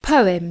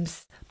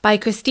Poems by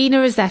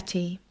Christina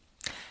Rossetti.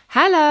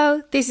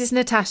 Hello, this is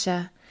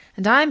Natasha,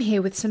 and I'm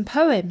here with some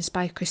poems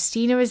by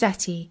Christina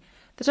Rossetti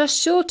that are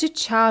sure to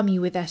charm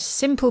you with their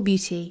simple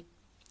beauty.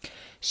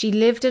 She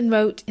lived and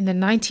wrote in the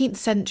 19th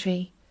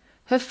century.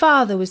 Her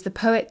father was the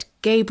poet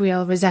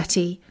Gabriel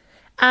Rossetti,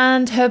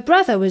 and her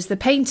brother was the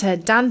painter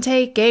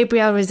Dante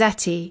Gabriel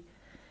Rossetti.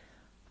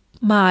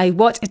 My,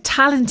 what a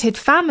talented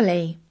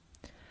family!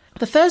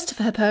 The first of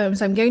her poems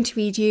I'm going to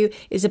read you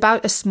is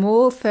about a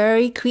small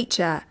furry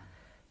creature.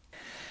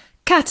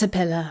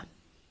 Caterpillar.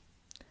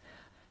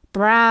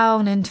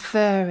 Brown and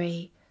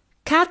furry,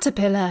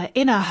 caterpillar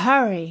in a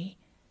hurry,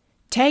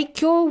 take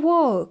your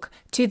walk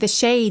to the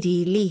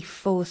shady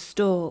leaf or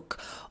stalk,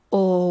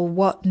 or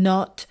what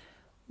not,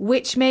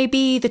 which may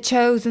be the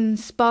chosen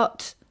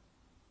spot.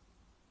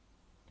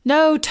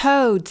 No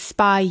toad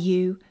spy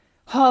you,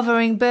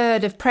 hovering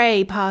bird of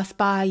prey pass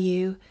by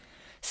you,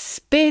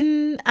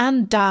 spin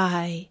and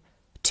die,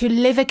 to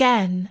live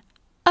again,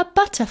 a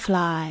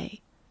butterfly.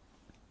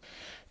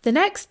 The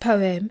next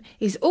poem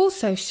is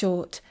also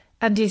short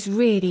and is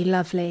really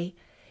lovely.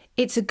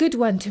 It's a good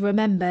one to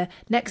remember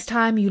next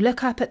time you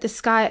look up at the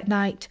sky at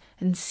night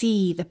and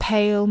see the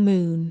pale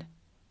moon.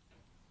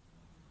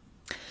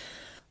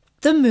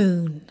 The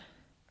moon.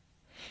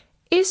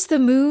 Is the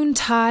moon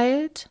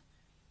tired?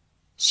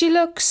 She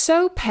looks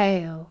so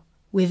pale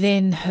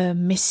within her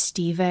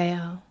misty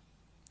veil.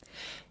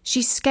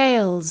 She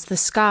scales the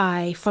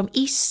sky from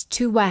east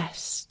to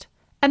west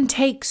and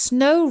takes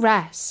no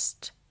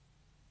rest.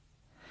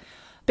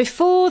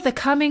 Before the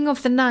coming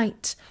of the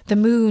night, the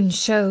moon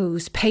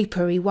shows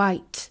papery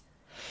white.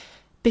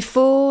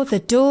 Before the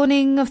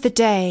dawning of the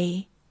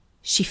day,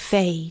 she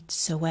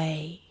fades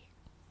away.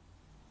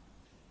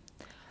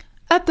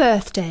 A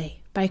Birthday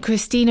by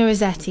Christina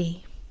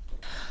Rossetti.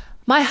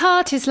 My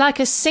heart is like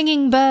a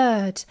singing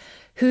bird,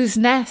 whose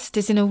nest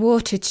is in a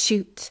watered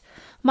shoot.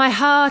 My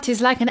heart is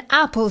like an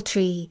apple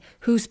tree,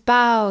 whose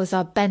boughs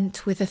are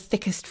bent with the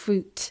thickest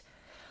fruit.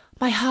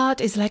 My heart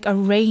is like a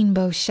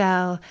rainbow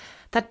shell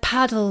that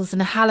paddles in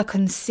a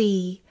halcyon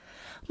sea.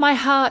 My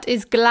heart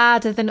is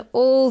gladder than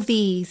all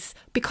these,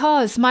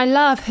 because my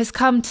love has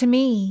come to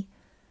me.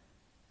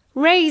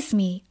 Raise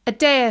me a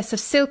dais of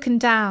silken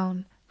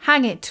down,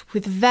 hang it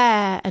with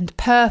vair and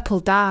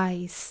purple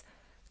dyes,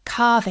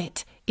 carve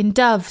it in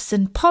doves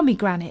and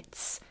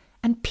pomegranates,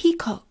 and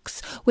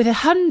peacocks with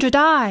 100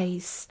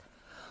 eyes.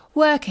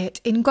 Work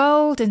it in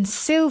gold and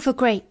silver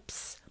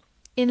grapes,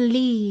 in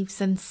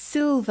leaves and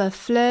silver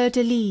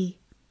fleur-de-lis.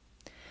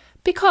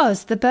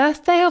 Because the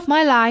birthday of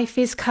my life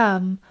is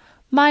come,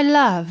 my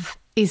love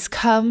is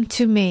come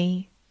to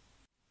me.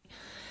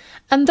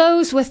 And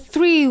those were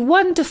 3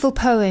 wonderful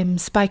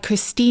poems by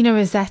Christina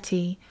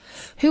Rossetti,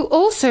 who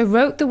also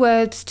wrote the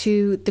words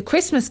to the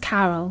Christmas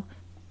Carol,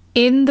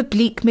 In the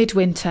Bleak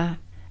Midwinter.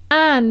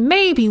 And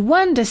maybe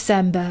one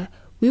December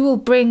we will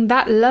bring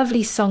that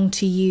lovely song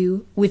to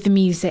you with the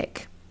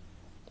music.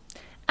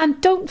 And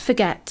don't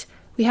forget,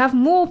 we have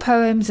more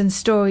poems and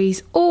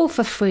stories all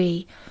for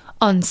free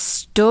on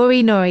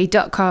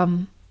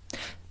Storynory.com.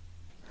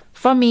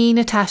 From me,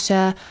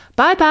 Natasha,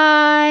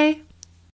 bye-bye!